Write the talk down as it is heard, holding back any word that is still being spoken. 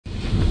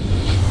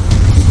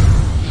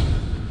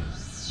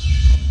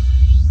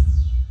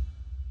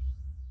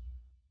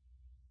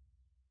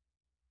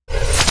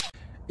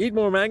Eat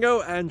more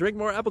mango and drink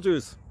more apple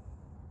juice.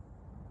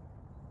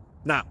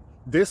 Now,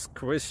 this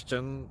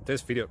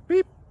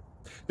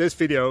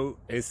video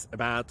is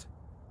about...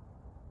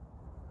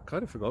 I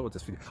kind of forgot what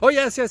this video... Oh,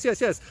 yes.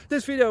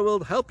 This video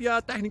will help you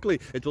out technically.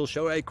 It will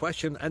show a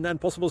question and then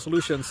possible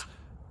solutions.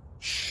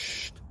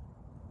 Shh.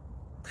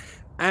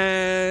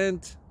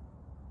 And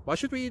why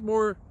should we eat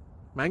more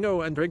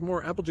mango and drink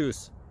more apple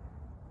juice?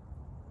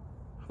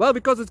 Well,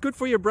 because it's good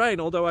for your brain,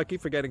 although I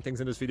keep forgetting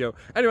things in this video.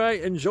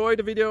 Anyway, enjoy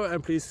the video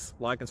and please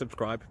like and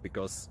subscribe,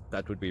 because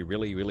that would be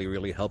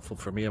really helpful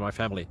for me and my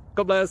family.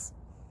 God bless!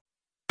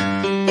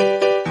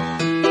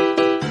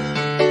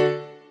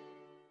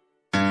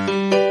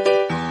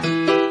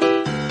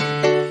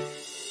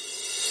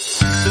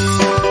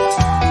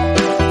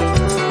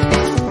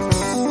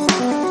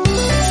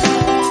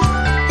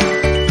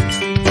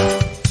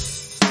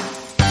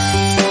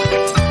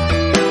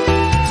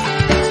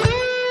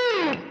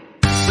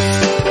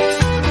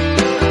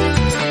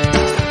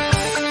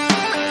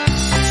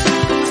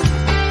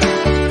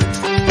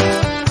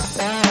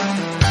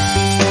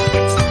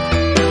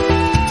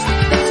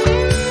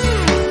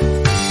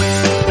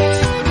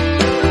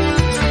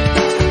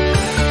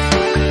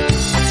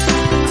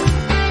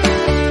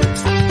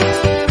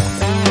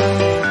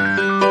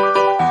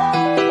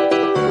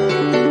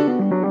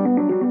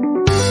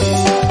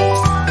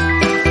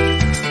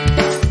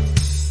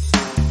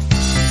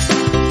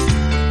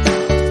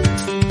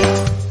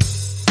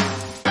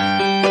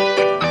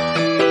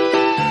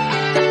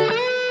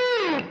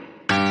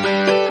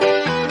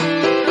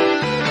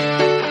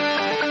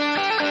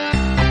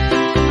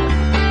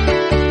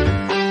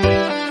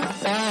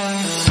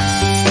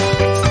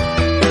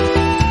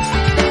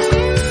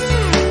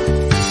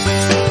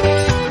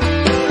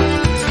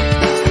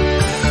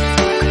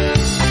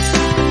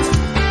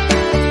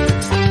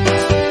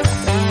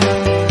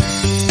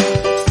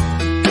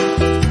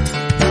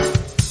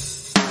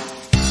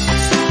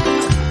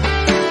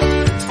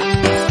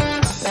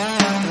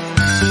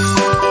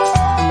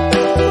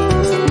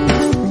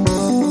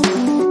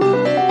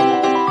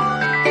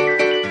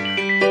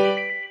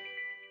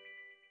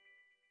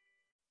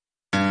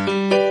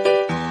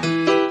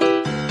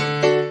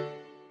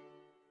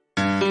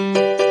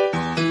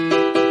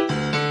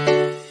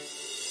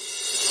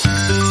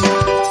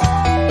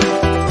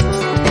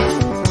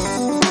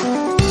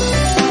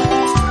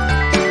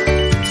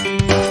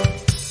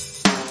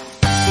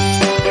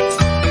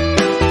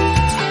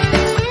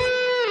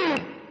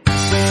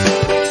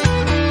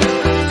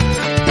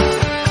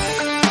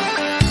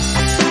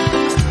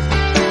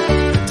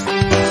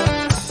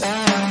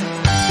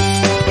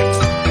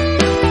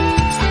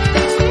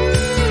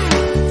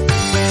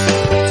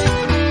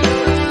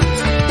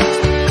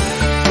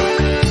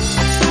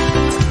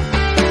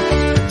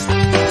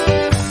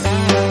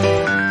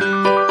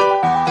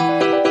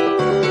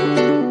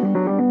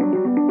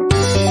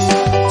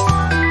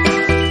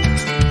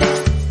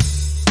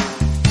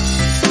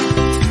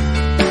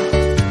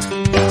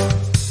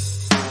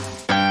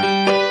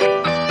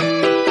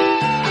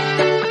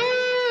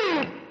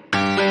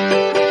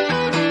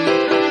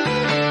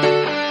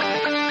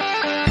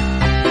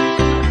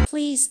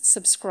 Please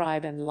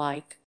subscribe and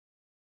like.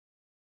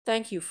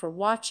 Thank you for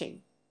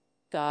watching.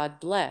 God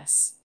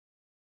bless.